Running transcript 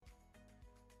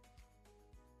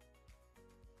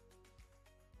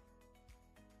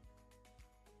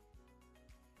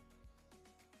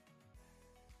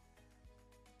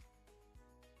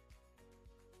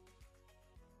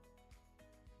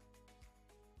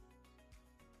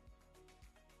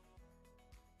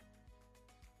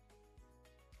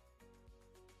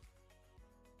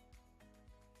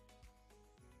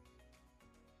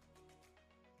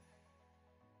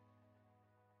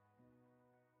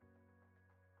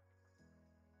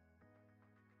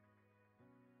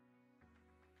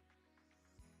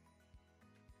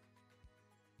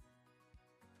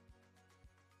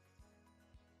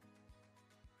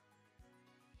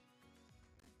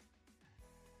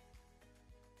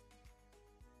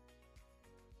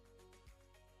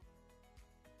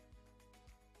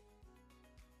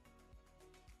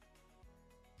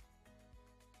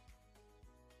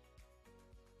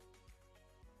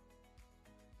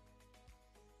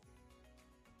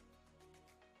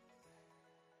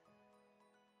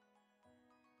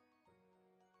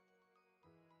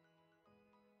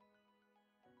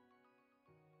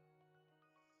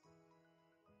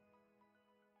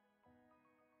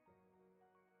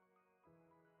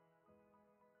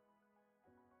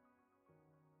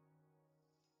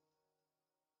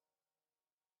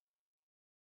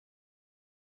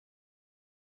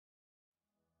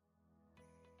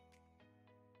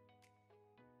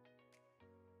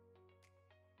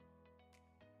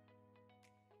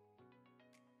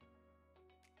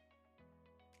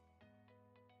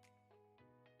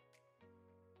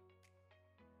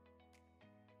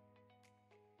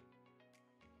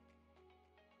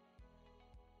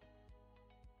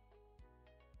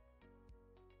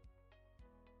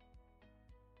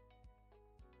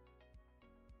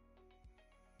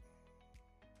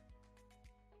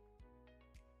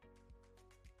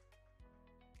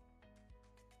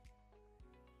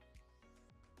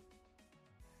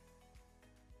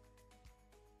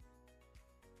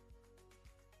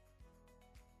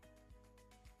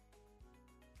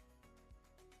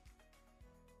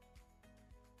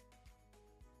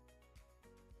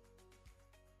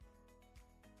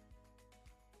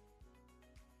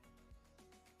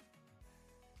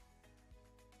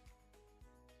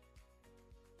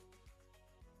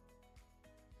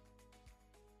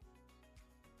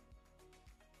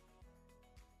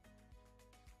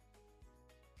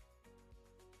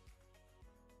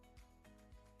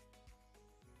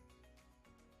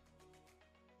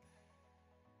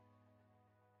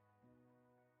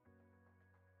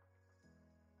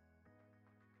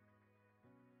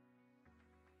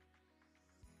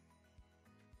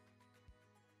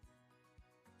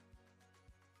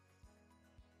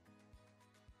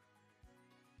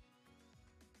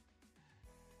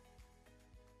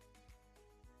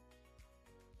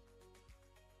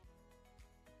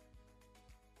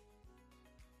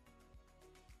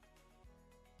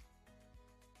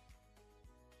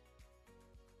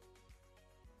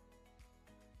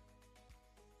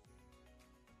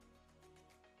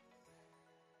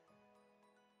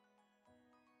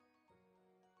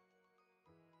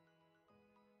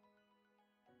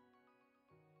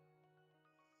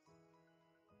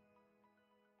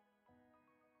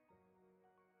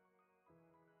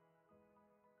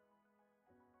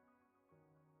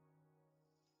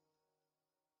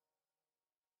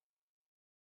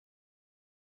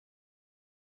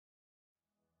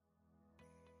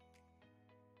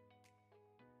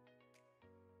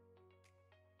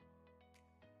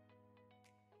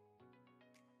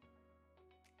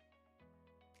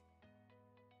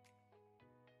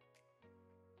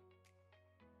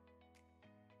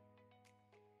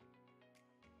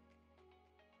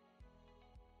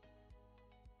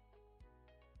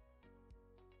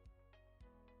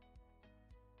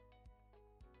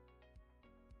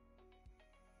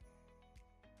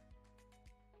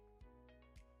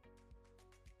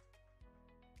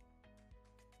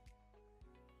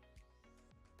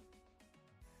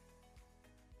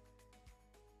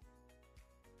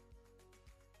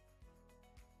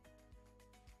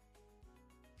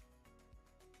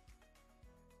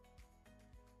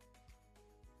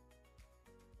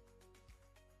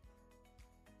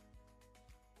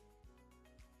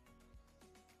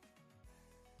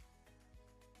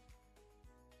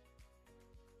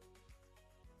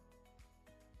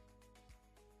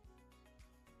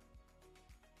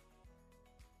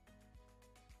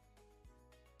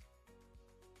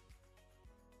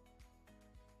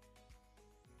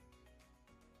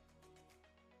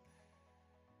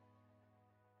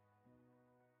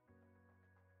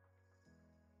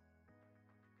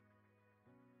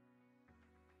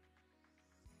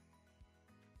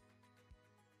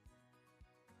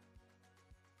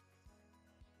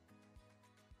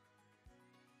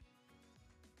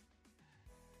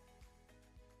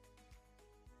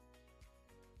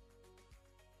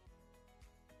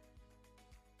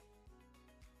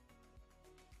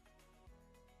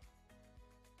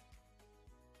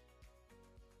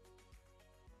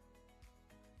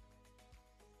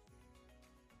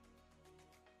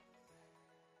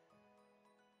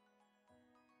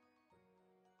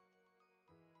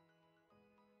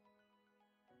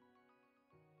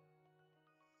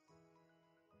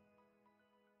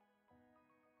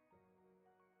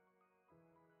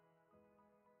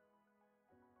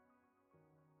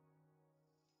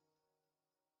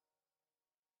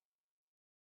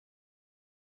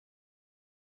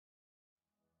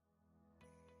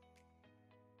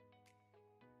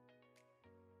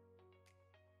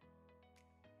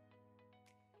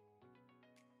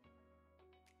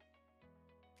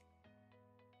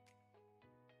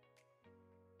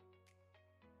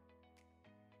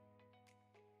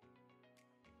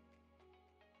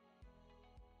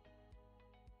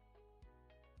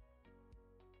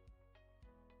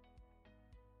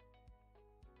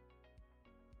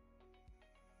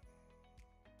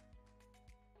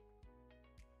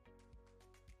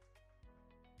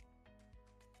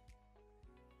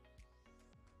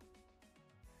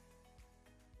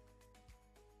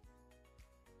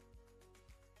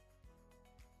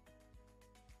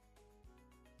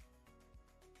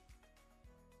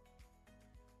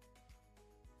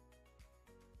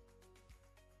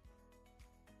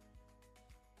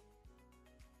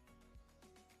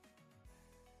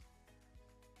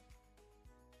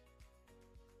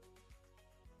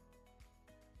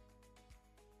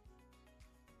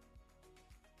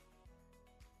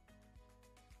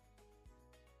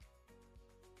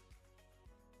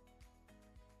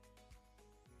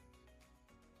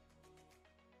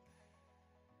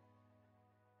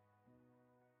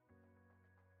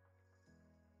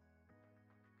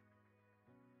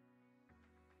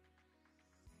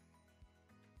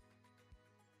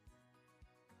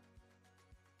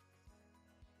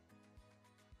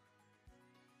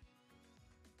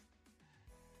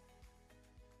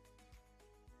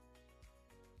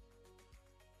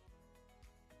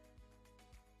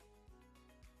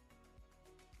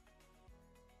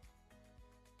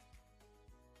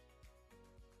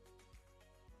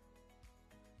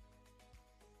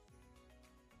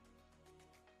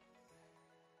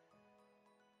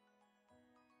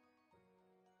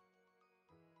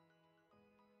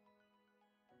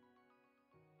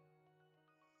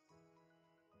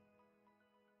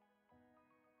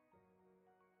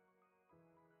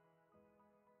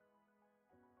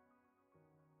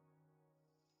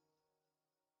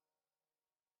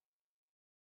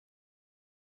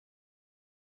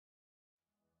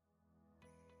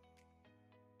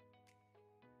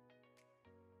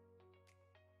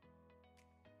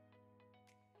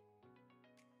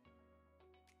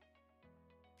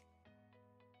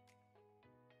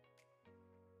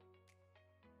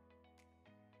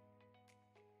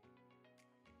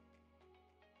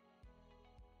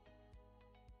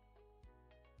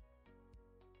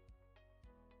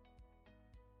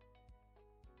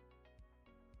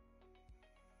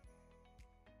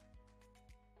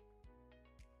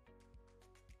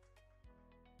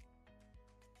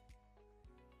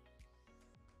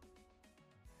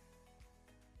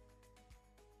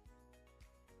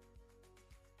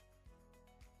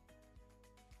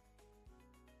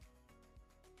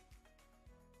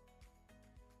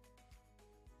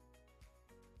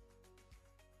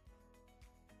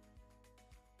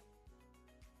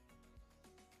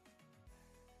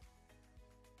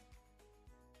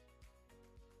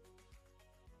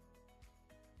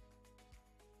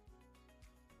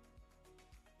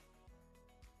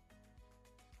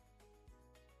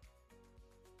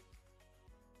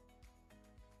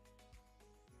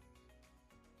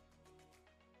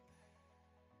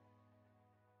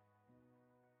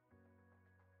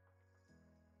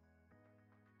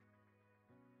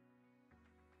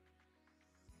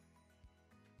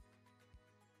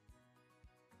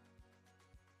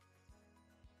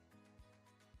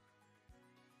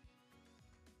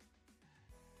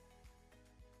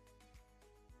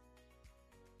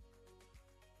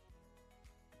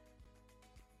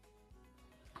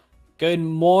Good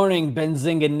morning,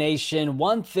 Benzinga Nation.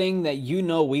 One thing that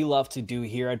we love to do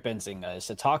here at Benzinga is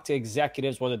to talk to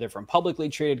executives, whether they're from publicly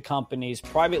traded companies,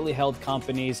 privately held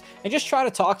companies, and just try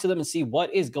to talk to them and see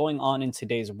what is going on in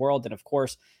today's world. And of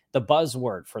course, the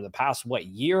buzzword for the past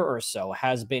year or so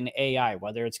has been AI.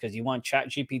 Whether it's because you want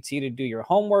ChatGPT to do your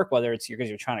homework, whether it's because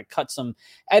you're trying to cut some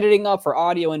editing up for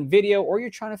audio and video, or you're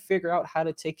trying to figure out how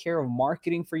to take care of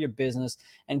marketing for your business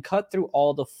and cut through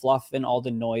all the fluff and all the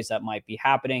noise that might be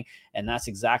happening. And that's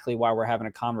exactly why we're having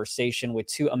a conversation with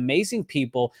two amazing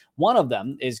people. One of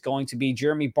them is going to be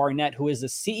Jeremy Barnett, who is the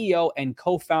CEO and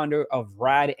co-founder of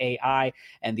Rad AI.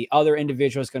 And the other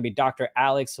individual is going to be Dr.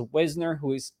 Alex Wisner,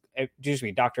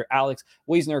 Dr. Alex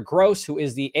Wiesner Gross, who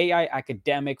is the AI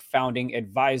academic founding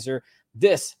advisor.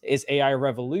 This is AI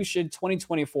Revolution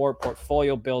 2024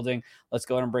 portfolio building. Let's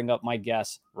go ahead and bring up my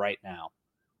guests right now.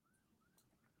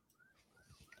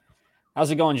 How's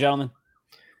it going, gentlemen?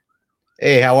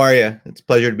 Hey, how are you? It's a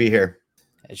pleasure to be here.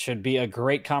 It should be a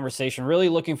great conversation. Really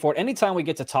looking forward. Anytime we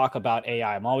get to talk about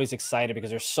AI, I'm always excited because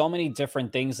there's so many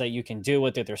different things that you can do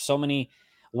with it. There's so many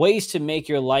ways to make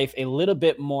your life a little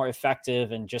bit more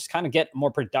effective and just kind of get more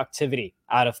productivity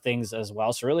out of things as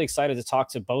well. So really excited to talk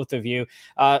to both of you.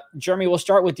 Jeremy, we'll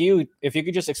start with you. If you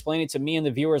could just explain it to me and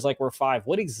the viewers like we're five,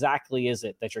 what exactly is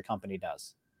it that your company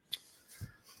does?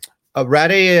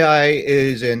 Rad AI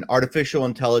is an artificial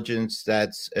intelligence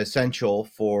that's essential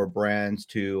for brands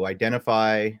to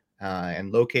identify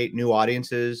and locate new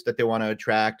audiences that they want to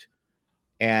attract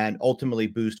and ultimately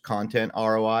boost content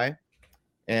ROI.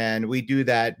 And we do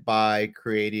that by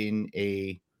creating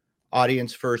a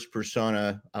audience first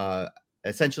persona,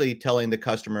 essentially telling the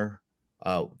customer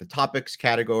the topics,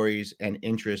 categories, and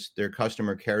interests their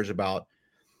customer cares about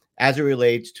as it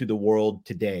relates to the world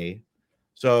today.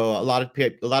 So a lot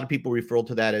of people refer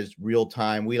to that as real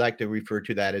time. We like to refer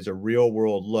to that as a real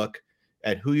world look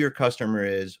at who your customer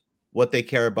is, what they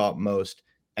care about most,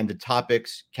 and the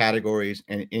topics, categories,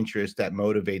 and interests that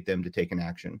motivate them to take an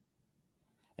action.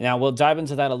 Now we'll dive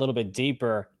into that a little bit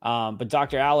deeper. But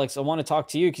Dr. Alex, I want to talk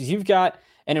to you because you've got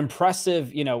an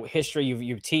impressive, history.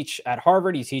 You teach at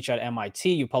Harvard, you teach at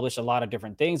MIT, you publish a lot of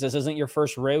different things. This isn't your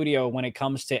first rodeo when it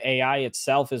comes to AI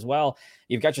itself as well.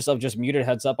 You've got yourself just muted,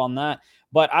 heads up on that.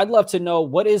 But I'd love to know,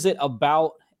 what is it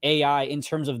about AI in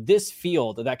terms of this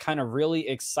field that kind of really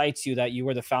excites you that you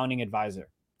were the founding advisor?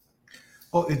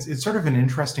 Well, it's sort of an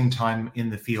interesting time in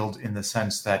the field in the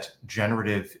sense that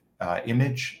generative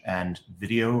image and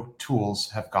video tools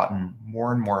have gotten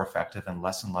more and more effective and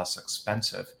less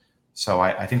expensive. So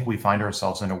I think we find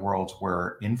ourselves in a world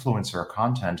where influencer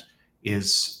content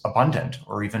is abundant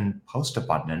or even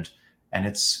post-abundant. And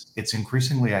it's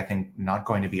increasingly, I think, not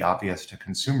going to be obvious to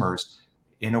consumers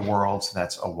in a world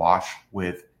that's awash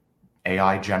with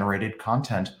AI-generated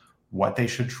content, what they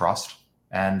should trust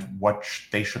and what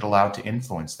they should allow to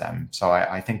influence them. So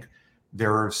I think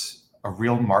there's a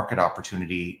real market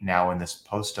opportunity now in this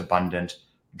post-abundant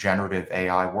generative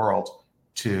AI world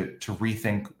to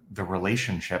rethink the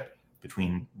relationship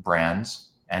between brands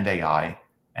and AI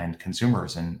and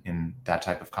consumers in that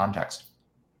type of context.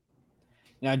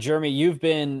 Now, Jeremy, you've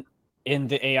been in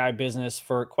the AI business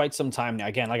for quite some time now.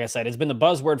 Again, like I said, it's been the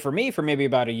buzzword for me for maybe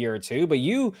about a year or two, but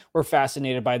you were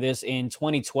fascinated by this in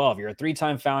 2012. You're a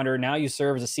three-time founder. Now you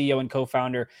serve as a CEO and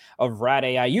co-founder of Rad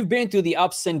AI. You've been through the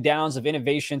ups and downs of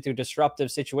innovation through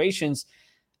disruptive situations.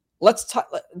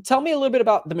 Tell me a little bit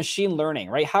about the machine learning,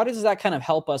 right? How does that kind of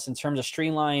help us in terms of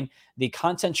streamline the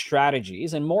content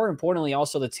strategies and, more importantly,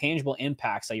 also the tangible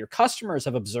impacts that your customers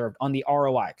have observed on the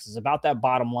ROI? Because it's about that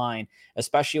bottom line,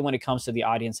 especially when it comes to the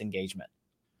audience engagement.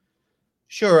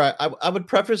 Sure. I would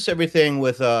preface everything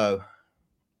with,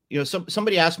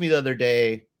 somebody asked me the other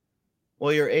day,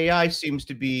 well, your AI seems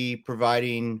to be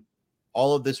providing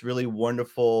all of this really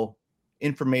wonderful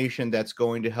information that's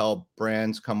going to help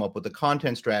brands come up with a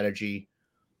content strategy.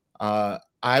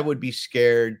 I would be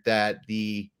scared that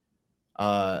the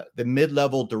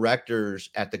mid-level directors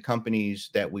at the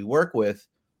companies that we work with,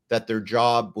 that their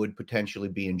job would potentially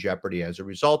be in jeopardy as a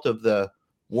result of the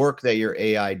work that your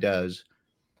AI does.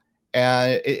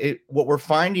 And what we're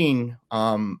finding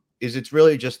is it's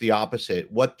really just the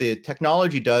opposite. What the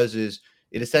technology does is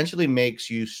it essentially makes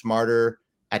you smarter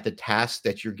at the tasks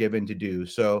that you're given to do.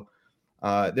 So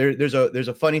there's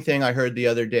a funny thing I heard the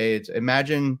other day. It's,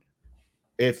 imagine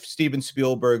if Steven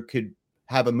Spielberg could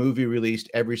have a movie released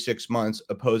every 6 months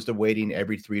opposed to waiting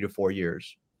every 3 to 4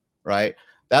 years, right?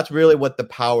 That's really what the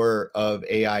power of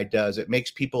AI does. It makes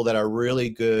people that are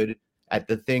really good at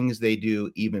the things they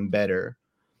do even better.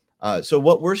 So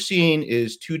what we're seeing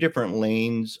is two different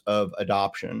lanes of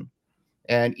adoption.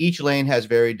 And each lane has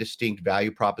very distinct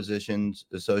value propositions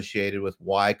associated with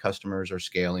why customers are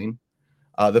scaling.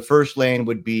 The first lane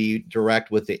would be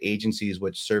direct with the agencies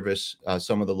which service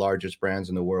some of the largest brands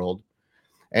in the world.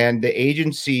 And the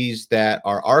agencies that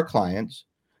are our clients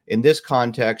in this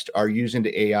context are using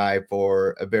the AI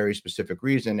for a very specific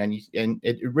reason. And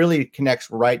it really connects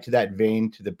right to that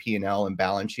vein, to the P&L and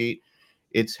balance sheet.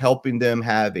 It's helping them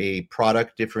have a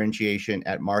product differentiation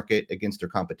at market against their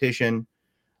competition.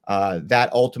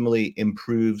 That ultimately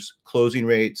improves closing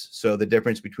rates. So the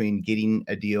difference between getting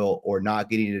a deal or not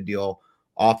getting a deal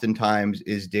oftentimes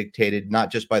is dictated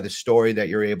not just by the story that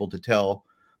you're able to tell,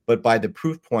 but by the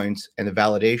proof points and the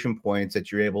validation points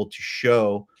that you're able to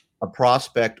show a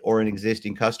prospect or an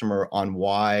existing customer on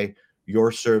why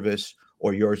your service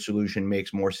or your solution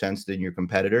makes more sense than your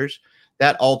competitors.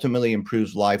 That ultimately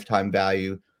improves lifetime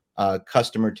value,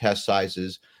 customer test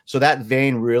sizes. So that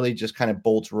vein really just kind of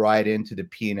bolts right into the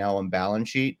P&L and balance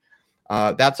sheet.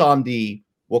 That's on the,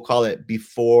 we'll call it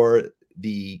before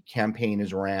the campaign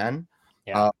is ran.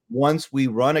 Yeah. Once we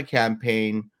run a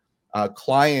campaign,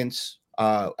 clients,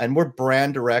 and we're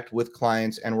brand direct with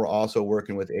clients, and we're also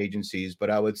working with agencies. But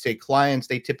I would say clients,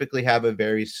 they typically have a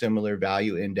very similar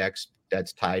value index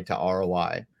that's tied to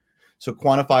ROI. So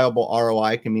quantifiable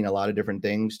ROI can mean a lot of different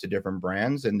things to different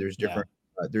brands, and there's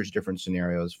different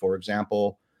scenarios. For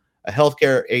example, a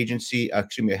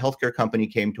healthcare company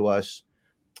came to us.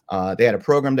 They had a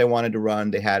program they wanted to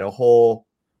run. They had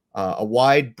a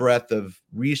wide breadth of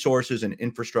resources and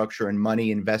infrastructure and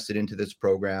money invested into this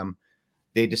program.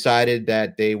 They decided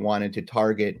that they wanted to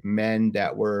target men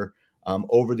that were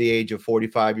over the age of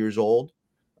 45 years old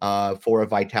for a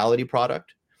vitality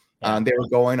product. They were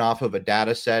going off of a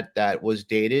data set that was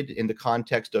dated in the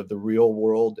context of the real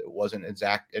world. It wasn't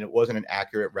exact, and it wasn't an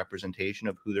accurate representation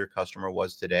of who their customer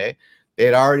was today. They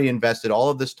had already invested all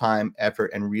of this time,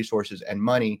 effort, and resources and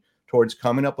money towards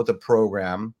coming up with a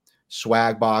program,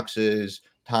 swag boxes,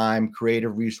 time,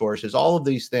 creative resources, all of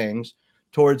these things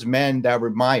towards men that were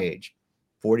my age,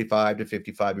 45 to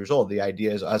 55 years old. The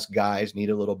idea is us guys need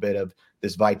a little bit of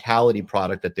this vitality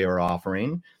product that they were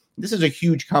offering. This is a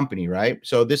huge company, right?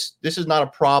 So this is not a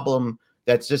problem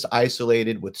that's just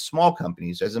isolated with small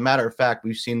companies. As a matter of fact,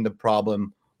 we've seen the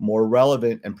problem more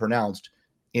relevant and pronounced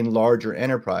in larger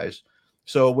enterprise.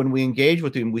 So when we engage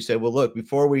with them, we say, well, look,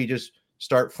 before we just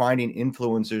start finding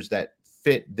influencers that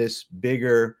fit this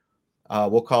bigger,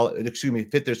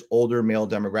 fit this older male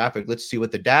demographic, let's see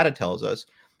what the data tells us.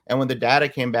 And when the data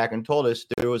came back and told us,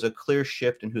 there was a clear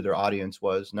shift in who their audience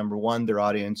was. Number one, their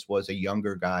audience was a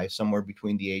younger guy, somewhere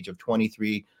between the age of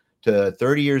 23 to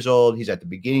 30 years old. He's at the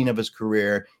beginning of his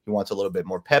career. He wants a little bit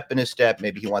more pep in his step.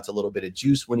 Maybe he wants a little bit of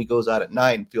juice when he goes out at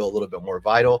night and feel a little bit more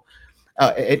vital.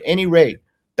 At any rate,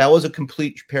 that was a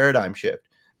complete paradigm shift.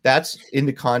 That's in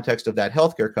the context of that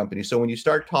healthcare company. So when you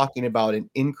start talking about an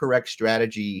incorrect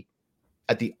strategy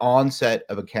at the onset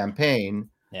of a campaign,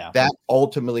 that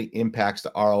ultimately impacts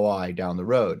the ROI down the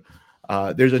road.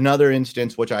 There's another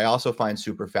instance, which I also find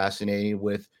super fascinating,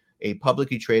 with a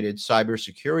publicly traded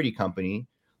cybersecurity company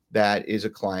that is a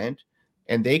client.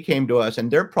 And they came to us,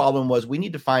 and their problem was, we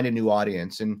need to find a new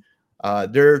audience. And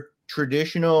their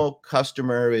traditional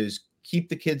customer is keep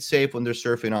the kids safe when they're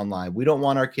surfing online. We don't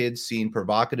want our kids seeing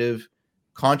provocative,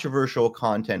 controversial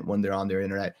content when they're on their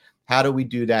internet. How do we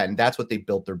do that? And that's what they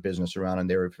built their business around, and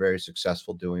they were very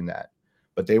successful doing that.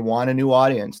 But they want a new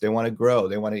audience. They want to grow.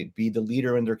 They want to be the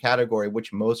leader in their category,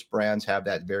 which most brands have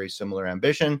that very similar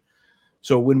ambition.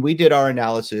 So when we did our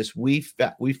analysis, we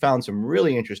found some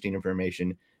really interesting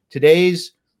information.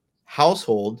 Today's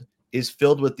household is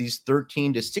filled with these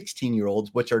 13 to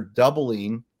 16-year-olds, which are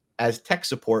doubling as tech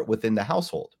support within the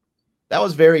household. That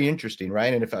was very interesting,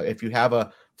 right? And if you have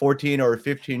a 14 or a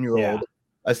 15-year-old,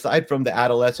 aside from the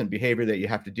adolescent behavior that you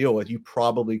have to deal with, you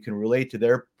probably can relate to.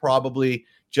 They're probably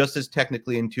just as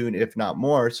technically in tune, if not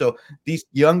more. So these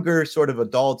younger sort of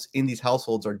adults in these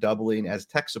households are doubling as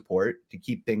tech support to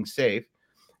keep things safe.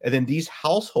 And then these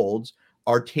households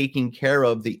are taking care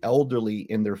of the elderly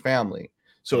in their family.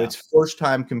 So it's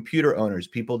first-time computer owners,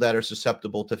 people that are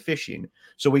susceptible to phishing.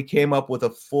 So we came up with a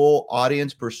full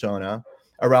audience persona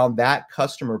around that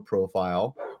customer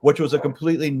profile, which was a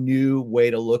completely new way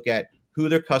to look at who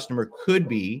their customer could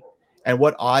be and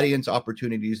what audience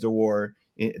opportunities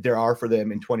there are for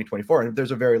them in 2024. And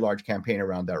there's a very large campaign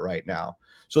around that right now.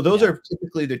 So those are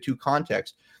typically the two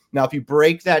contexts. Now, if you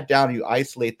break that down, you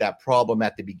isolate that problem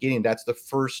at the beginning, that's the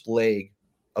first leg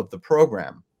of the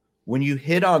program. When you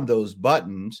hit on those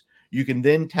buttons, you can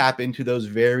then tap into those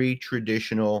very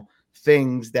traditional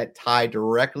things that tie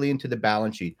directly into the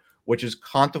balance sheet, which is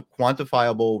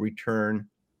quantifiable return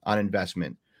on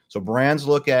investment. So brands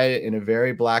look at it in a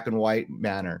very black and white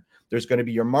manner. There's going to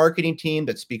be your marketing team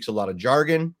that speaks a lot of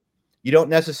jargon. You don't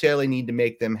necessarily need to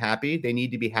make them happy. They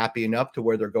need to be happy enough to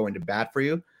where they're going to bat for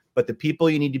you. But the people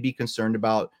you need to be concerned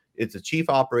about, it's the chief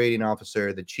operating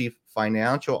officer, the chief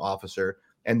financial officer,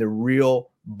 and the real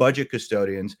budget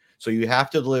custodians. So you have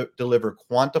to deliver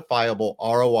quantifiable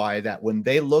ROI that when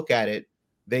they look at it,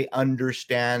 they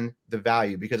understand the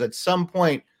value. Because at some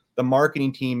point, the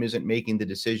marketing team isn't making the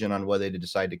decision on whether to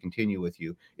decide to continue with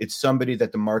you. It's somebody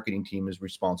that the marketing team is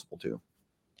responsible to.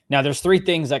 Now, there's three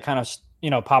things that kind of,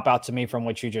 pop out to me from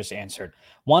what you just answered.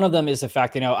 One of them is the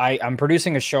fact, I'm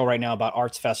producing a show right now about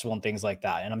arts festival and things like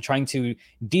that. And I'm trying to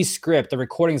descript the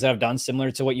recordings that I've done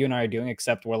similar to what you and I are doing,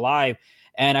 except we're live.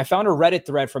 And I found a Reddit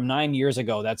thread from 9 years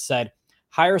ago that said,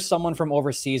 hire someone from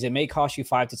overseas. It may cost you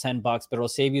 $5 to $10, but it'll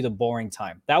save you the boring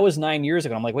time. That was 9 years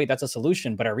ago. I'm like, wait, that's a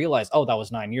solution. But I realized, that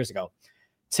was 9 years ago.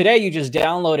 Today, you just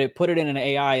download it, put it in an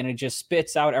AI, and it just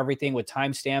spits out everything with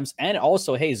timestamps. And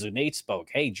also, hey, Zunaid spoke.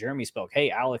 Hey, Jeremy spoke.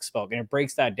 Hey, Alex spoke. And it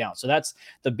breaks that down. So that's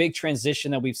the big transition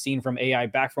that we've seen from AI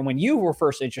back from when you were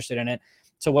first interested in it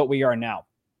to what we are now.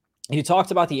 You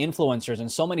talked about the influencers, and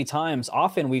so many times,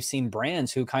 often we've seen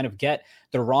brands who kind of get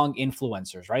the wrong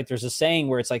influencers, right? There's a saying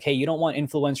where it's like, hey, you don't want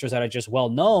influencers that are just well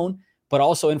known, but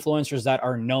also influencers that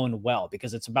are known well,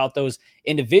 because it's about those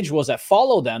individuals that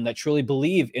follow them that truly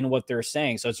believe in what they're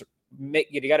saying. So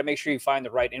you got to make sure you find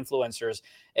the right influencers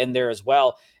in there as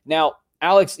well. Now,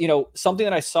 Alex, something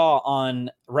that I saw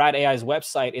on Rad AI's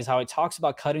website is how it talks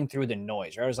about cutting through the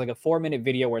noise, right? It was like a 4-minute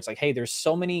video where it's like, hey, there's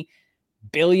so many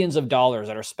billions of dollars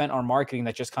that are spent on marketing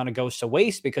that just kind of goes to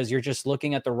waste because you're just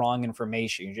looking at the wrong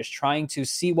information. You're just trying to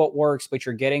see what works, but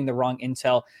you're getting the wrong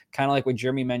intel, kind of like what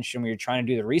Jeremy mentioned when you're trying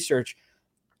to do the research.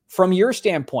 From your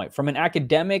standpoint, from an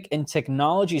academic and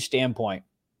technology standpoint,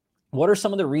 what are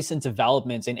some of the recent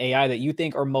developments in AI that you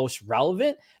think are most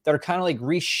relevant that are kind of like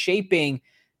reshaping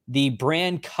the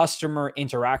brand customer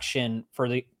interaction for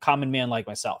the common man like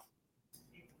myself?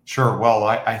 Sure. Well,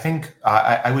 I think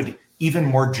I would even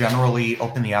more generally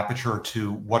open the aperture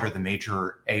to what are the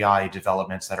major AI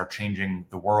developments that are changing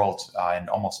the world in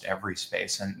almost every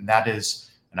space. And that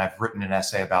is, and I've written an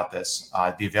essay about this,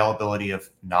 the availability of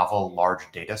novel large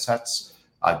data sets,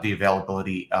 the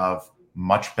availability of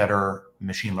much better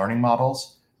machine learning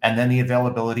models, and then the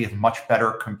availability of much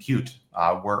better compute.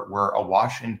 We're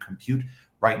awash in compute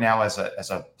right now as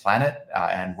a planet,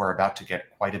 and we're about to get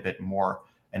quite a bit more.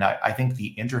 And I think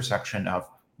the intersection of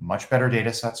much better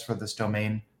data sets for this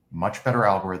domain, much better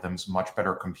algorithms, much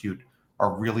better compute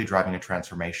are really driving a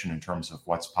transformation in terms of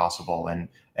what's possible.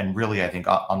 And really, I think,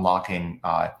 unlocking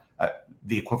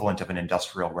the equivalent of an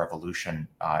industrial revolution,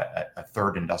 a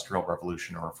third industrial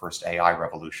revolution or a first AI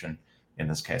revolution in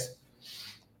this case.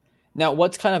 Now,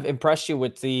 what's kind of impressed you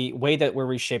with the way that we're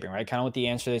reshaping, right? Kind of with the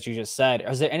answer that you just said.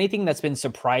 Is there anything that's been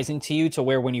surprising to you to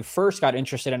where when you first got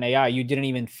interested in AI, you didn't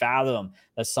even fathom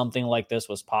that something like this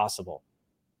was possible?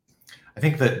 I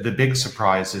think that the big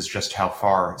surprise is just how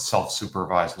far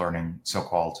self-supervised learning,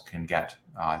 so-called, can get.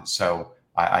 So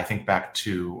I think back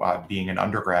to being an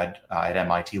undergrad at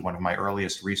MIT. One of my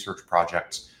earliest research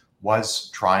projects was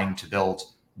trying to build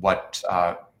what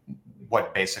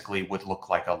basically would look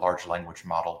like a large language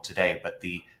model today. But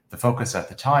the focus at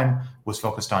the time was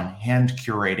focused on hand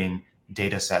curating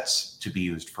data sets to be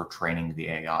used for training the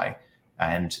AI.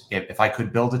 And if I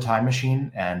could build a time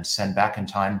machine and send back in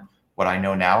time what I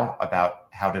know now about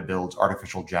how to build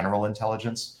artificial general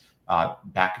intelligence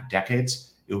back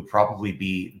decades, it would probably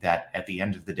be that at the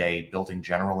end of the day, building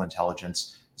general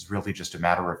intelligence is really just a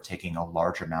matter of taking a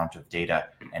large amount of data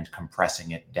and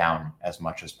compressing it down as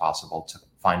much as possible to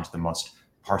find the most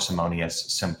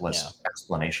parsimonious, simplest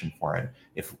explanation for it.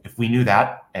 If we knew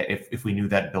that, if we knew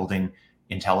that building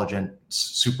intelligent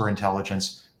super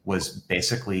intelligence was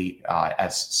basically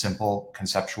as simple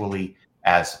conceptually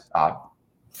as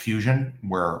fusion,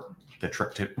 where the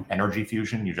trick to energy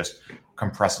fusion, you just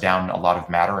compress down a lot of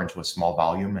matter into a small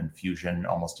volume and fusion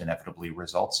almost inevitably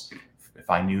results. If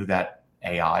I knew that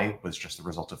AI was just the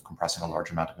result of compressing a large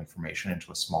amount of information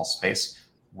into a small space,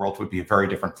 the world would be a very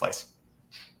different place.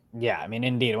 Yeah, I mean,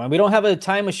 indeed. When we don't have a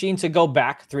time machine to go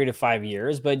back 3 to 5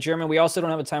 years, but Jeremy, we also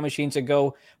don't have a time machine to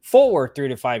go forward 3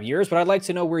 to 5 years. But I'd like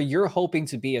to know where you're hoping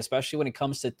to be, especially when it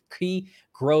comes to key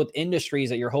growth industries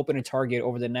that you're hoping to target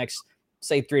over the next,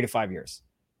 say, 3 to 5 years.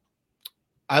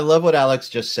 I love what Alex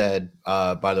just said,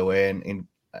 by the way. And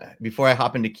before I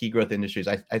hop into key growth industries,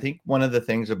 I think one of the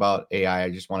things about AI I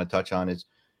just want to touch on is,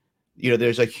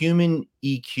 there's a human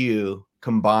EQ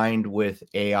combined with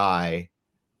AI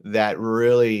that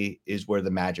really is where the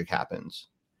magic happens.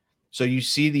 So you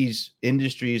see these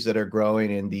industries that are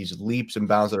growing and these leaps and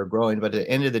bounds that are growing, but at the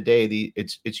end of the day,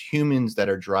 it's humans that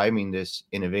are driving this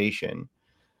innovation.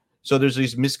 So there's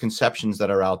these misconceptions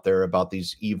that are out there about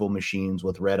these evil machines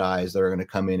with red eyes that are going to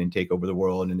come in and take over the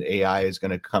world, and AI is going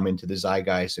to come into the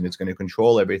zeitgeist and it's going to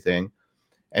control everything.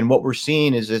 And what we're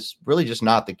seeing is it's really just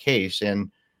not the case.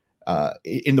 And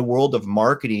in the world of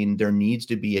marketing, there needs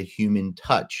to be a human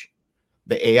touch.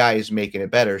 The AI is making it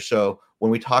better. So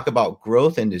when we talk about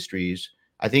growth industries,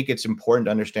 I think it's important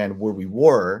to understand where we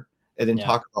were and then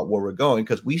talk about where we're going,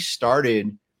 because we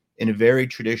started in a very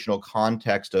traditional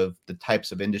context of the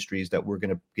types of industries that we're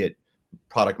going to get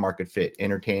product market fit: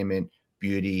 entertainment,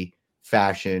 beauty,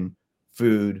 fashion,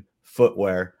 food,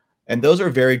 footwear. And those are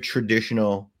very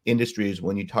traditional industries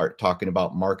when you start talking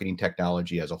about marketing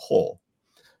technology as a whole.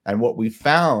 And what we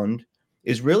found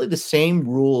is really the same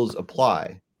rules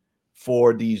apply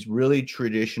for these really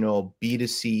traditional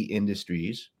B2C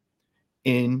industries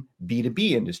in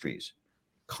B2B industries.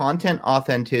 Content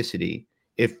authenticity.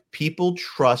 If people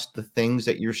trust the things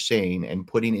that you're saying and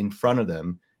putting in front of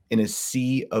them in a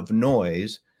sea of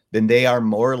noise, then they are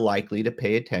more likely to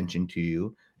pay attention to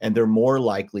you, and they're more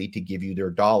likely to give you their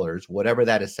dollars, whatever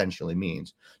that essentially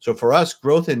means. So for us,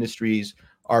 growth industries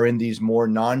are in these more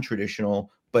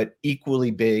non-traditional but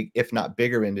equally big, if not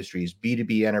bigger industries: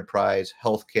 B2B enterprise,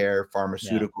 healthcare,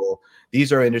 pharmaceutical.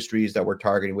 These are industries that we're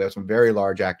targeting. We have some very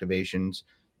large activations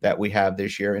that we have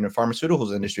this year in the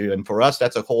pharmaceuticals industry. And for us,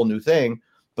 that's a whole new thing,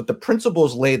 but the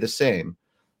principles lay the same.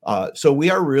 So we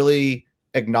are really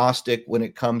agnostic when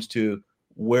it comes to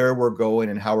where we're going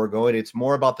and how we're going. It's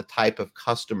more about the type of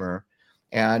customer.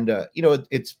 And,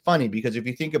 it's funny because if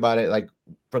you think about it, like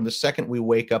from the second we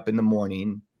wake up in the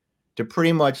morning to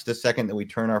pretty much the second that we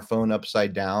turn our phone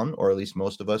upside down, or at least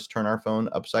most of us turn our phone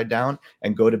upside down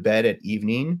and go to bed at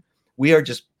evening, we are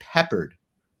just peppered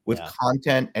with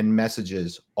content and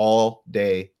messages all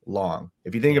day long.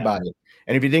 If you think about it,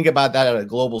 and if you think about that at a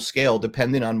global scale,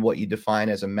 depending on what you define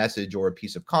as a message or a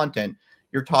piece of content,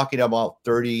 you're talking about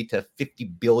 30 to 50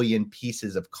 billion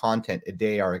pieces of content a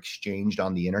day are exchanged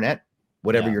on the internet,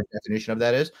 whatever your definition of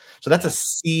that is. So that's a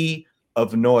sea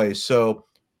of noise. So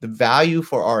the value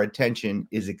for our attention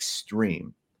is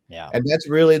extreme. And that's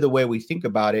really the way we think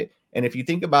about it. And if you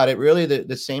think about it, really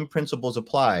the same principles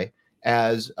apply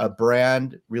as a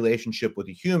brand relationship with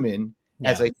a human,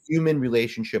 as a human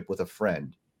relationship with a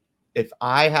friend. If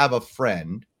I have a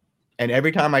friend and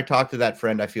every time I talk to that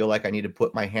friend, I feel like I need to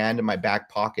put my hand in my back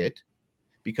pocket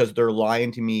because they're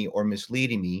lying to me or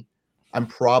misleading me, I'm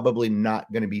probably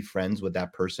not going to be friends with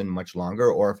that person much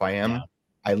longer. Or if I am,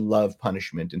 I love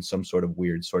punishment in some sort of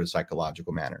weird sort of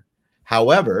psychological manner.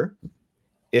 However,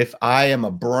 if I am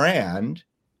a brand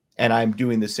and I'm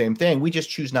doing the same thing, we just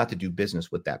choose not to do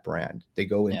business with that brand. They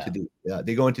go into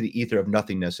the ether of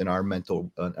nothingness in our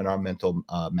mental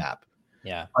map.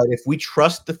 But if we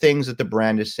trust the things that the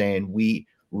brand is saying, we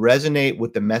resonate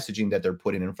with the messaging that they're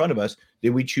putting in front of us,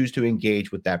 then we choose to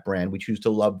engage with that brand. We choose to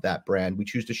love that brand. We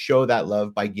choose to show that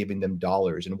love by giving them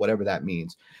dollars and whatever that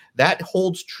means. That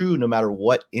holds true no matter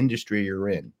what industry you're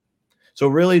in. So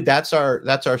really that's our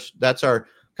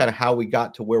kind of how we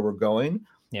got to where we're going.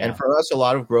 And for us, a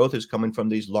lot of growth is coming from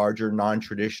these larger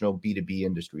non-traditional B2B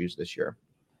industries this year.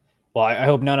 Well, I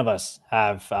hope none of us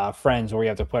have friends where we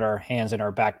have to put our hands in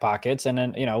our back pockets. And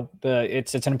then,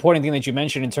 it's an important thing that you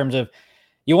mentioned in terms of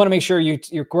you want to make sure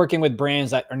you're working with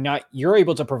brands that are not, you're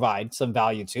able to provide some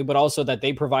value to, but also that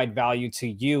they provide value to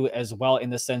you as well, in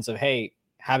the sense of, hey,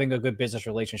 having a good business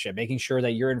relationship, making sure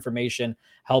that your information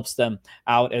helps them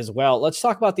out as well. Let's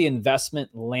talk about the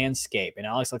investment landscape. And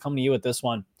Alex, I'll come to you with this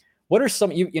one. What are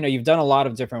some, you've done a lot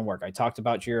of different work. I talked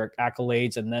about your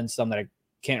accolades and then some that I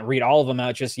can't read all of them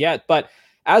out just yet, but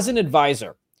as an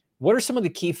advisor, what are some of the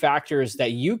key factors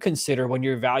that you consider when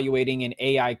you're evaluating an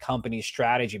AI company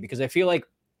strategy? Because I feel like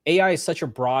AI is such a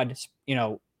broad,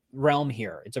 realm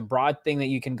here. It's a broad thing that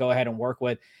you can go ahead and work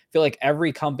with. I feel like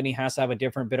every company has to have a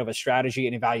different bit of a strategy,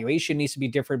 and evaluation needs to be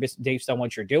different based on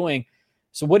what you're doing.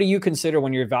 So what do you consider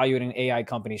when you're evaluating an AI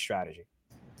company strategy?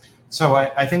 So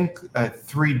I think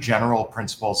three general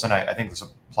principles, and I think this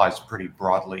applies pretty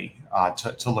broadly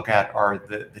to look at, are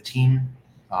the team,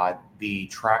 the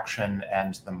traction,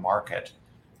 and the market.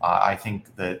 I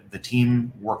think the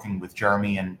team, working with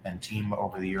Jeremy and team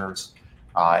over the years,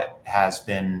 has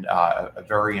been a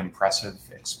very impressive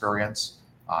experience.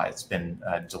 It's been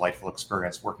a delightful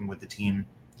experience working with the team.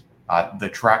 The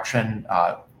traction,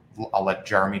 I'll let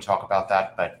Jeremy talk about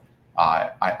that, but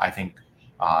I think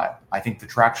the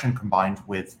traction combined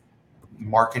with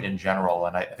market in general,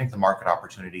 and I think the market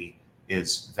opportunity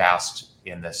is vast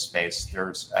in this space.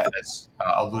 There's, as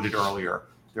alluded earlier,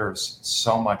 there's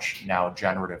so much now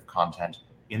generative content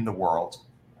in the world,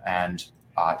 and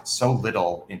so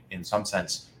little, in some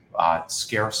sense,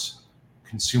 scarce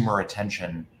consumer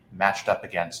attention matched up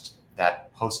against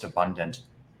that post-abundant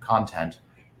content.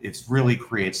 It really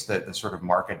creates the sort of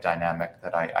market dynamic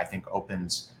that I think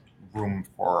opens room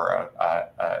for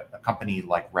a company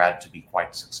like Red to be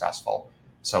quite successful.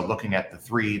 So looking at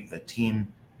the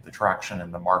team, the traction,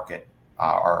 and the market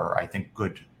are, I think,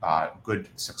 good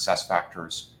success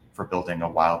factors for building a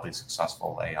wildly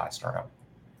successful AI startup.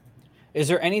 Is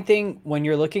there anything, when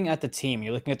you're looking at the team,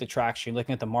 you're looking at the traction, you're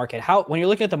looking at the market, when you're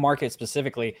looking at the market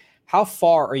specifically, how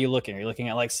far are you looking? Are you looking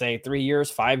at, like, say 3 years,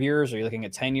 5 years? Are you looking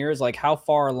at 10 years? Like, how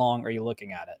far along are you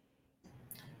looking at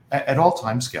it? At all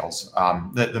timescales.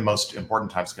 The most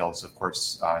important timescale is, of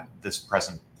course, this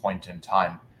present point in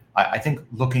time. I think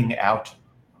looking out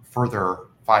further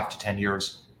 5 to 10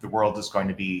 years, the world is going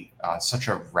to be such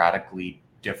a radically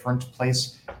different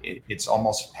place. It's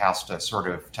almost past a sort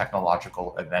of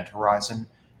technological event horizon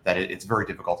that it's very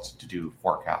difficult to do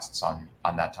forecasts on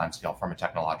that timescale from a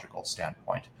technological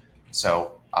standpoint.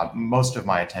 So most of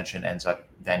my attention ends up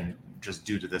then, just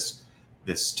due to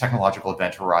this technological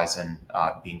event horizon,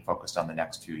 being focused on the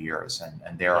next few years,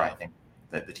 and there I think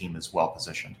that the team is well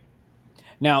positioned.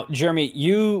 Now, Jeremy,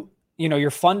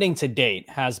 your funding to date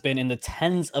has been in the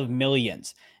tens of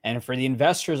millions. And for the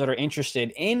investors that are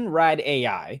interested in Rad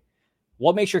AI,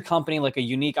 what makes your company like a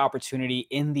unique opportunity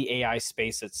in the AI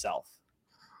space itself?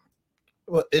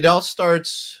 Well, it all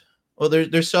starts,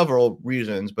 there's several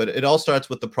reasons, but it all starts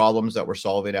with the problems that we're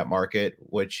solving at market,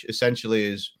 which essentially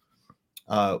is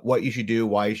what you should do,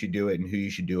 why you should do it, and who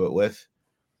you should do it with.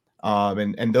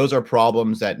 And those are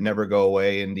problems that never go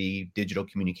away in the digital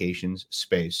communications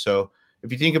space. So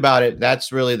if you think about it,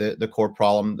 that's really the core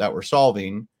problem that we're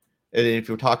solving. And if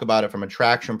you talk about it from a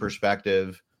traction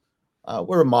perspective,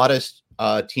 we're a modest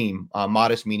team.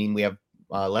 Modest meaning we have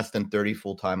less than 30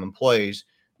 full-time employees,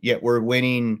 yet we're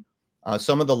winning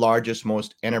some of the largest,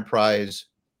 most enterprise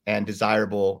and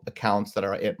desirable accounts that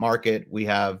are at market. We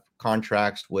have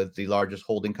contracts with the largest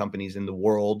holding companies in the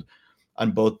world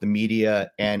on both the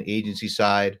media and agency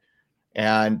side.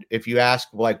 And if you ask,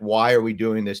 like, why are we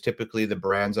doing this? Typically, the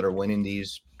brands that are winning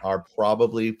these are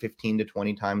probably 15 to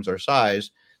 20 times our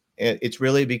size. It's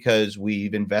really because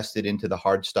we've invested into the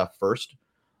hard stuff first.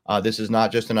 This is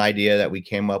not just an idea that we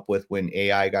came up with when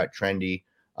AI got trendy.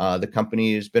 The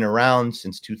company has been around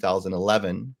since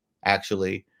 2011,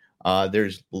 actually.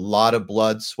 There's a lot of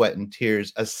blood, sweat, and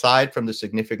tears, aside from the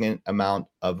significant amount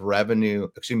of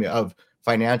of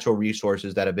financial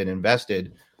resources that have been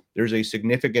invested. There's a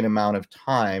significant amount of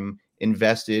time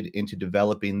invested into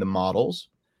developing the models.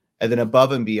 And then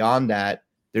above and beyond that,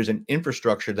 there's an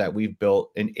infrastructure that we've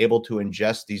built and able to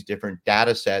ingest these different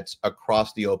data sets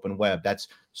across the open web. That's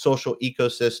social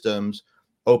ecosystems,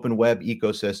 open web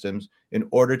ecosystems, in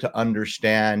order to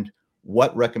understand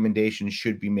what recommendations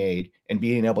should be made and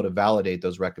being able to validate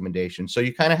those recommendations. So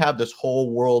you kind of have this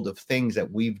whole world of things that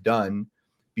we've done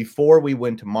before we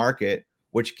went to market,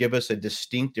 which give us a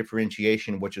distinct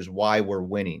differentiation, which is why we're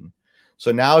winning.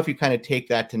 So now if you kind of take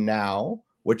that to now,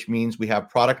 which means we have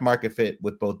product market fit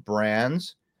with both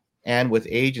brands and with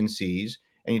agencies,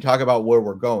 and you talk about where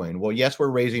we're going. Well, yes, we're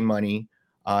raising money.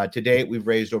 To date, we've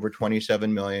raised over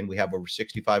 27 million. We have over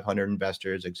 6,500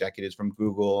 investors, executives from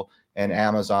Google and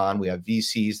Amazon. We have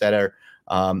VCs that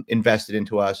are invested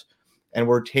into us. And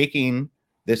we're taking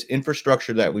this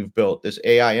infrastructure that we've built, this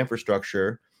AI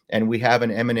infrastructure, and we have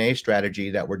an M&A strategy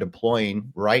that we're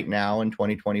deploying right now in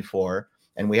 2024.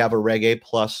 And we have a Reg A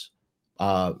Plus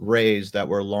raise that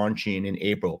we're launching in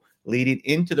April. Leading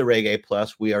into the Reg A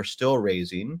Plus, we are still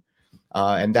raising,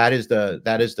 and that is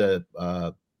the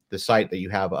site that you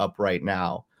have up right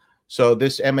now. So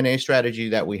this M&A strategy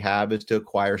that we have is to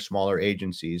acquire smaller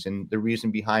agencies, and the reason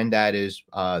behind that is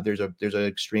there's an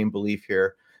extreme belief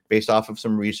here, based off of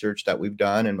some research that we've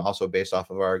done, and also based off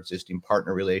of our existing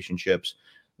partner relationships,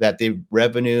 that the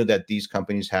revenue that these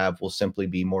companies have will simply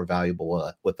be more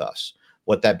valuable with us.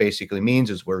 What that basically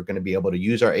means is we're going to be able to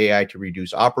use our AI to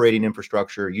reduce operating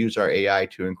infrastructure, use our AI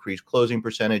to increase closing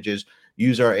percentages,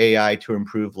 use our AI to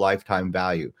improve lifetime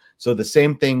value. So the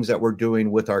same things that we're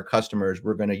doing with our customers,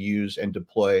 we're going to use and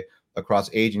deploy across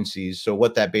agencies. So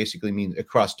what that basically means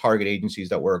across target agencies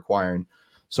that we're acquiring.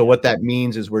 So what that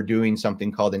means is we're doing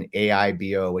something called an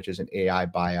AIBO, which is an AI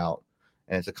buyout.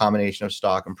 And it's a combination of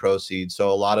stock and proceeds.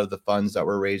 So a lot of the funds that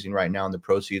we're raising right now and the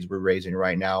proceeds we're raising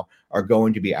right now are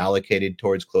going to be allocated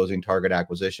towards closing target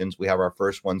acquisitions. We have our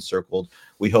first one circled.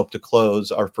 We hope to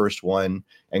close our first one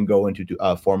and go into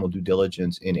formal due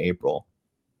diligence in April.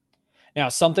 Now,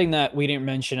 something that we didn't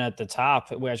mention at the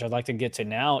top, which I'd like to get to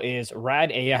now, is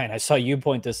RAD AI. And I saw you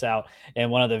point this out in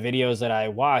one of the videos that I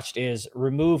watched, is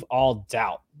remove all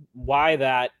doubt. Why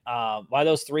that? Why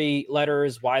those three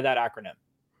letters? Why that acronym?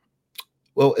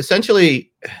 Well,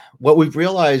 essentially, what we've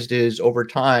realized is over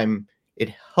time,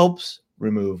 it helps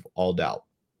remove all doubt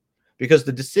because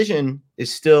the decision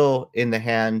is still in the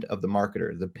hand of the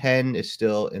marketer. The pen is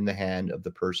still in the hand of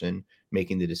the person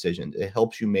making the decision. It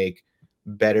helps you make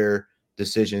better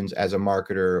decisions as a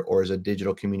marketer or as a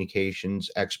digital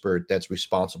communications expert that's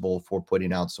responsible for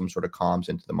putting out some sort of comms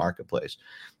into the marketplace.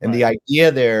 And the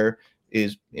idea there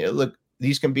is, look,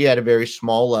 these can be at a very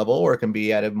small level or it can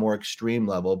be at a more extreme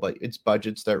level, but it's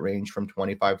budgets that range from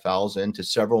 25,000 to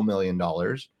several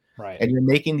 $1,000,000. Right. And you're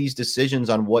making these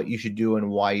decisions on what you should do and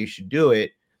why you should do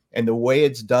it. And the way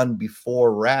it's done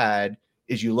before RAD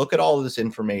is you look at all of this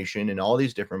information in all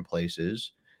these different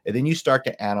places, and then you start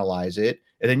to analyze it,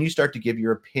 and then you start to give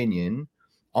your opinion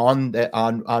on that,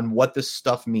 on what this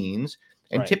stuff means.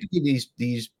 And typically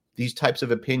these types of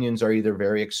opinions are either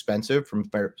very expensive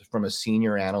from a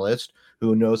senior analyst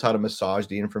who knows how to massage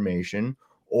the information,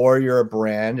 or you're a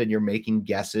brand and you're making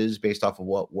guesses based off of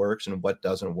what works and what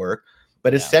doesn't work.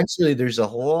 But essentially, there's a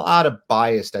lot of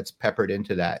bias that's peppered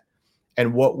into that.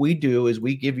 And what we do is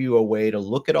we give you a way to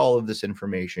look at all of this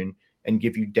information and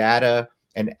give you data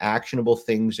and actionable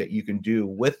things that you can do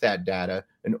with that data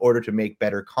in order to make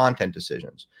better content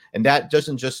decisions. And that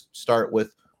doesn't just start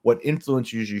with what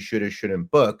influencers you should or shouldn't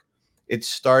book. It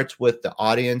starts with the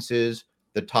audiences,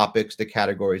 the topics, the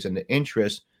categories, and the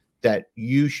interests that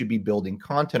you should be building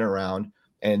content around.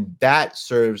 And that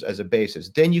serves as a basis.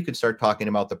 Then you can start talking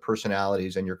about the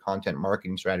personalities and your content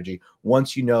marketing strategy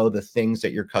once you know the things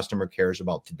that your customer cares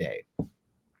about today.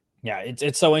 Yeah,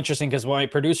 it's so interesting because my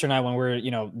producer and I, when we're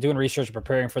doing research and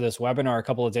preparing for this webinar a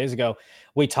couple of days ago,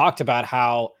 we talked about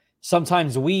how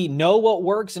sometimes we know what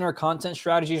works in our content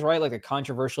strategies, right? Like the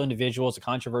controversial individuals, the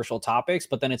controversial topics,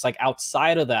 but then it's like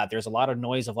outside of that, there's a lot of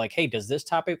noise of like, hey, does this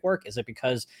topic work? Is it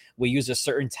because we use a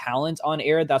certain talent on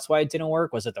air? That's why it didn't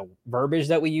work. Was it the verbiage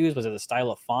that we use? Was it the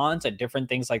style of fonts and different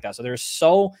things like that? So there's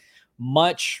so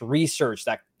much research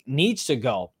that needs to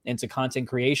go into content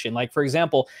creation. Like, for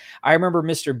example, I remember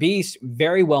Mr. Beast,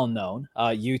 very well known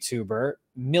YouTuber,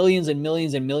 millions and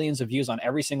millions and millions of views on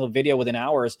every single video within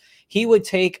hours. He would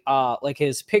take like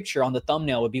his picture on the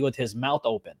thumbnail would be with his mouth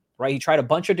open, right? He tried a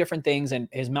bunch of different things and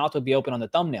his mouth would be open on the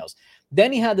thumbnails.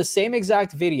 Then he had the same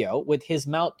exact video with his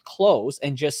mouth closed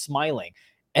and just smiling.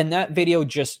 And that video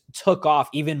just took off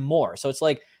even more. So it's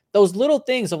like those little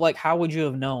things of like, how would you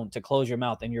have known to close your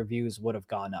mouth and your views would have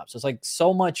gone up? So it's like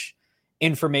so much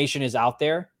information is out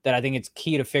there that I think it's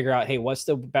key to figure out, hey, what's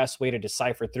the best way to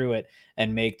decipher through it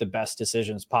and make the best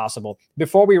decisions possible.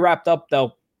 Before we wrapped up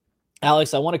though,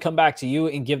 Alex, I want to come back to you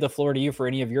and give the floor to you for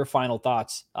any of your final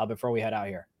thoughts before we head out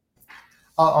here.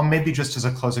 I'll maybe just as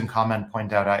a closing comment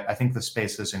point out, I think the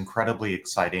space is incredibly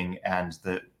exciting, and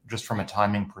just from a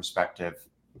timing perspective,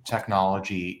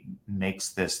 technology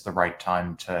makes this the right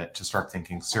time to start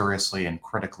thinking seriously and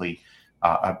critically,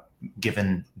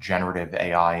 given generative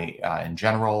AI in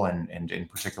general, and in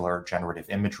particular, generative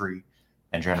imagery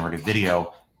and generative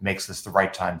video makes this the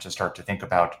right time to start to think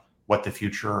about what the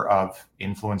future of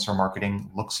influencer marketing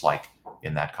looks like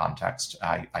in that context.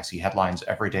 I see headlines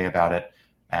every day about it,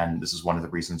 and this is one of the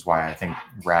reasons why I think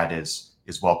RAD is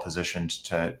well positioned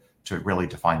to really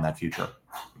define that future.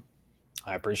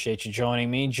 I appreciate you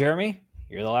joining me. Jeremy,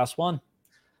 you're the last one.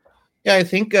 Yeah, I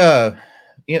think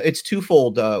it's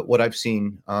twofold what I've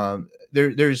seen.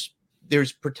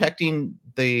 There's protecting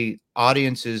the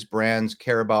audiences brands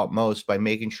care about most by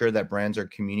making sure that brands are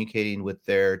communicating with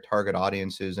their target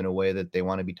audiences in a way that they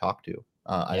want to be talked to.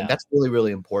 I think that's really,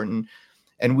 really important.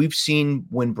 And we've seen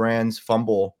when brands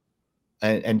fumble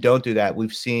and don't do that,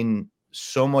 we've seen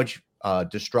so much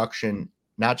destruction,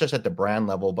 not just at the brand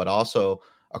level, but also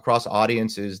across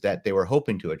audiences that they were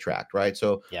hoping to attract, right?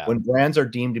 So when brands are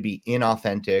deemed to be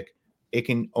inauthentic, it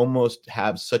can almost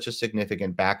have such a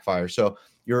significant backfire. So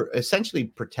you're essentially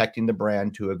protecting the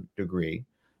brand to a degree.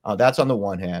 That's on the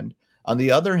one hand. On the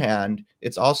other hand,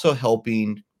 it's also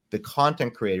helping the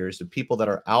content creators, the people that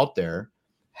are out there,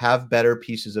 have better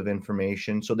pieces of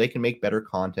information so they can make better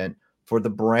content for the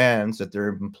brands that they're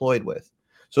employed with.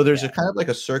 So there's a kind of like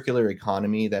a circular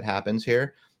economy that happens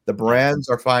here. The brands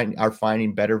are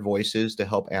finding better voices to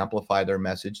help amplify their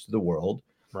message to the world.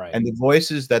 Right. And the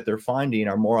voices that they're finding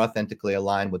are more authentically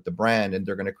aligned with the brand, and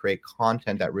they're going to create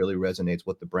content that really resonates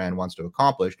what the brand wants to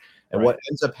accomplish. And what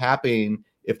ends up happening,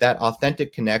 if that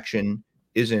authentic connection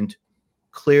isn't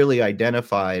clearly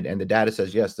identified and the data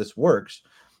says, yes, this works,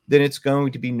 then it's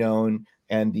going to be known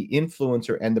and the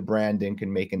influencer and the brand then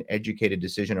can make an educated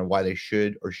decision on why they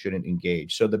should or shouldn't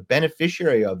engage. So the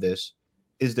beneficiary of this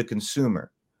is the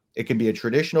consumer. It can be a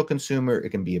traditional consumer, it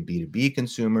can be a B2B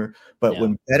consumer, but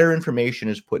when better information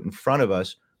is put in front of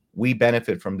us, we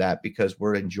benefit from that because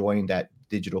we're enjoying that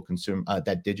digital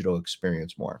that digital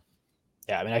experience more.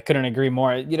 Yeah, I mean, I couldn't agree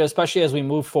more, especially as we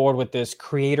move forward with this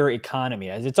creator economy,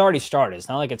 as it's already started. It's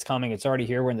not like it's coming. It's already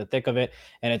here. We're in the thick of it,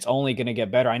 and it's only going to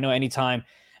get better. I know anytime,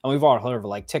 and we've all heard of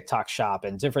like TikTok Shop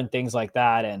and different things like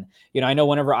that. And, I know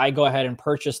whenever I go ahead and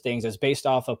purchase things, it's based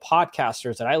off of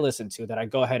podcasters that I listen to that I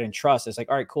go ahead and trust. It's like,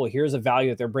 all right, cool. Here's a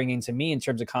value that they're bringing to me in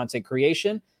terms of content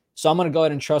creation. So I'm going to go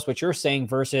ahead and trust what you're saying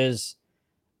versus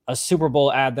a Super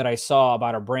Bowl ad that I saw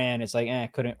about a brand. It's like, I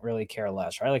couldn't really care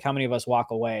less, right? Like how many of us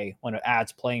walk away when an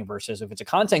ad's playing versus if it's a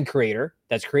content creator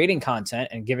that's creating content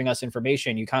and giving us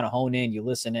information, you kind of hone in, you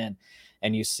listen in,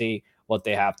 and you see what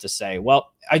they have to say.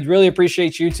 Well, I really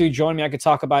appreciate you two joining me. I could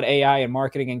talk about AI and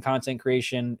marketing and content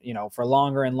creation, for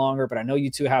longer and longer, but I know you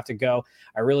two have to go.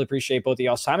 I really appreciate both of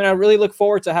y'all's time, and I really look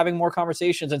forward to having more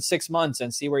conversations in 6 months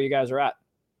and see where you guys are at.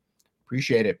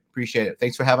 Appreciate it.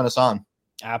 Thanks for having us on.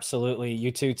 Absolutely.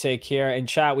 You two take care. And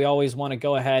chat, we always want to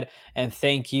go ahead and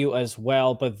thank you as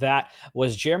well. But that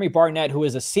was Jeremy Barnett, who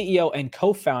is a CEO and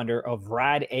co-founder of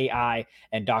Rad AI,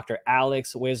 and Dr.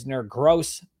 Alex Wisner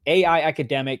Gross, AI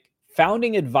academic,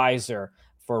 founding advisor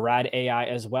for Rad AI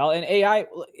as well. And AI,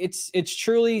 it's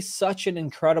truly such an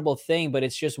incredible thing, but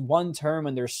it's just one term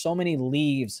and there's so many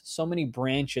leaves, so many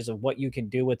branches of what you can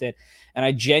do with it. And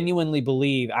I genuinely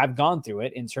believe I've gone through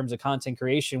it in terms of content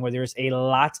creation where there's a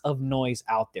lot of noise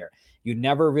out there. You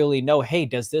never really know, hey,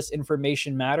 does this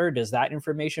information matter? Does that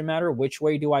information matter? Which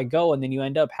way do I go? And then you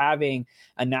end up having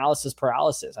analysis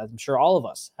paralysis. I'm sure all of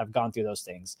us have gone through those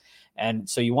things. And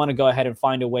so you want to go ahead and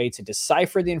find a way to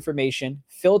decipher the information,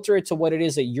 filter it to what it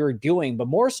is that you're doing, but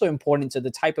more so important to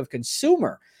the type of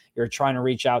consumer you're trying to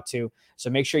reach out to. So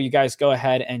make sure you guys go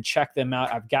ahead and check them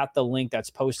out. I've got the link that's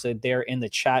posted there in the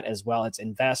chat as well. It's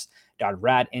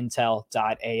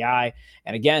invest.radintel.ai.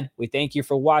 And again, we thank you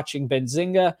for watching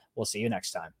Benzinga. We'll see you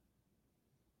next time.